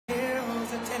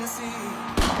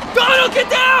Donald, get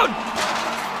down!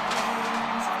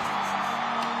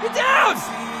 Get down!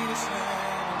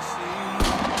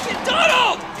 Get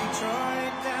Donald!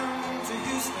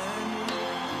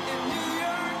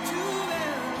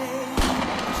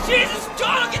 Jesus,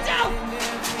 Donald, get down!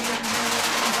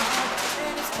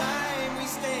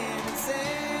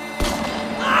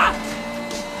 Ah!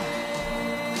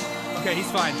 Okay,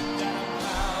 he's fine.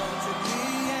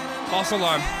 False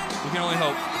alarm. We can only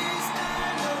hope.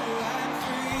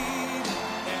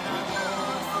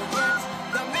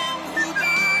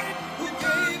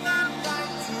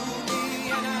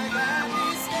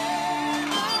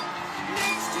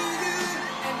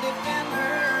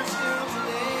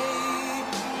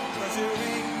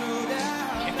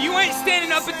 If you ain't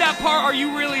standing up at that part, are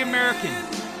you really American?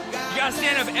 You gotta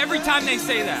stand up every time they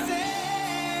say that.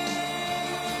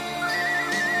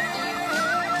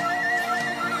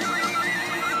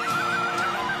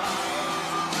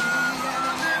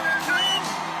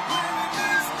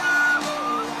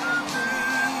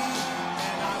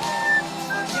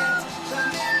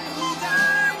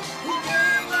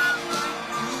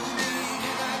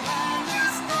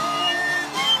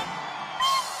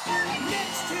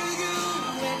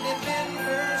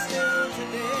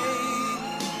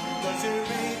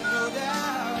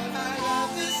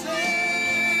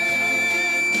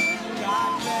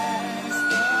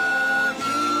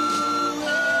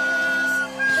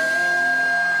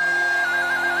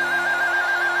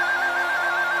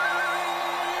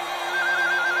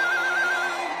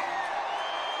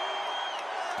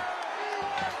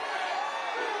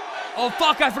 Oh,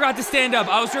 fuck, I forgot to stand up.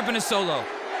 I was ripping a solo.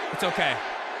 It's okay.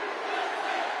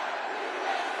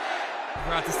 I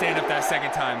forgot to stand up that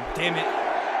second time. Damn it.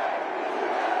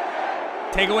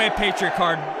 Take away a Patriot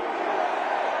card.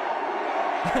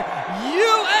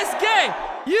 US gay!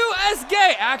 US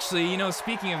gay! Actually, you know,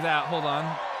 speaking of that, hold on.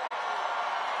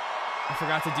 I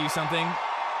forgot to do something.